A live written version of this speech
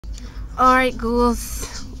Alright,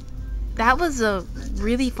 ghouls. That was a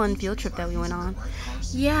really fun field trip that we went on.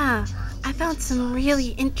 Yeah, I found some really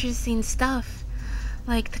interesting stuff.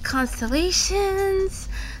 Like the constellations,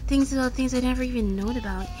 things about things I never even known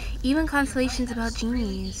about. Even constellations about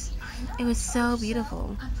genies. It was so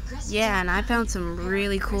beautiful. Yeah, and I found some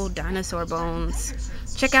really cool dinosaur bones.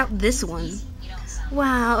 Check out this one.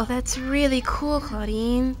 Wow, that's really cool,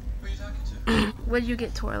 Claudine. What did you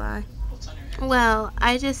get, Torlai? Well,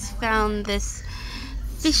 I just found this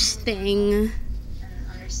fish thing,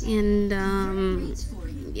 and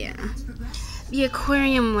yeah, the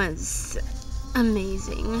aquarium was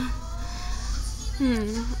amazing.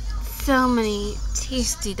 So many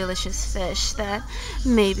tasty, delicious fish that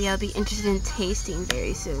maybe I'll be interested in tasting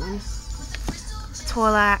very soon.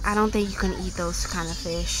 Tola, I don't think you can eat those kind of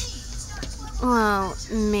fish. Well,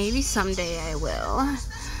 maybe someday I will.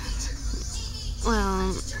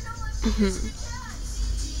 Well,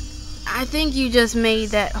 I think you just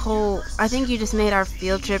made our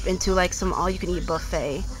field trip into like some all-you-can-eat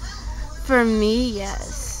buffet. For me,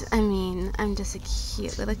 yes. I mean, I'm just a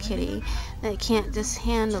cute little kitty that can't just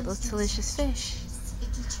handle those delicious fish.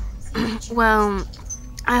 Well,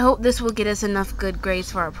 I hope this will get us enough good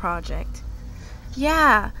grades for our project.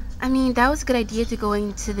 Yeah, I mean, that was a good idea to go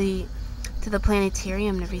into the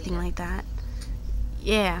planetarium and everything like that.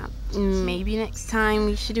 Yeah, maybe next time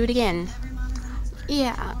we should do it again.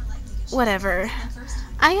 Yeah, whatever.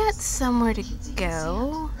 I got somewhere to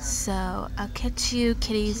go, so I'll catch you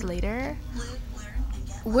kitties later.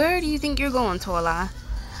 Where do you think you're going, Tola?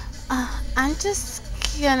 I'm just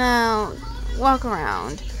gonna walk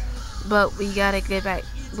around, but we gotta get back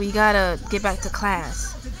to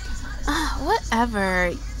class.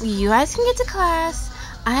 Whatever. You guys can get to class.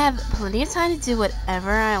 I have plenty of time to do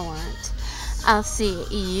whatever I want. I'll see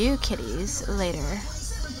you kitties later.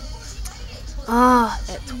 Oh,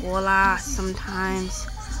 that Tola sometimes.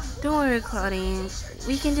 Don't worry, Claudine.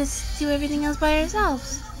 We can just do everything else by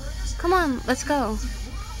ourselves. Come on, let's go.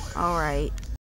 Alright.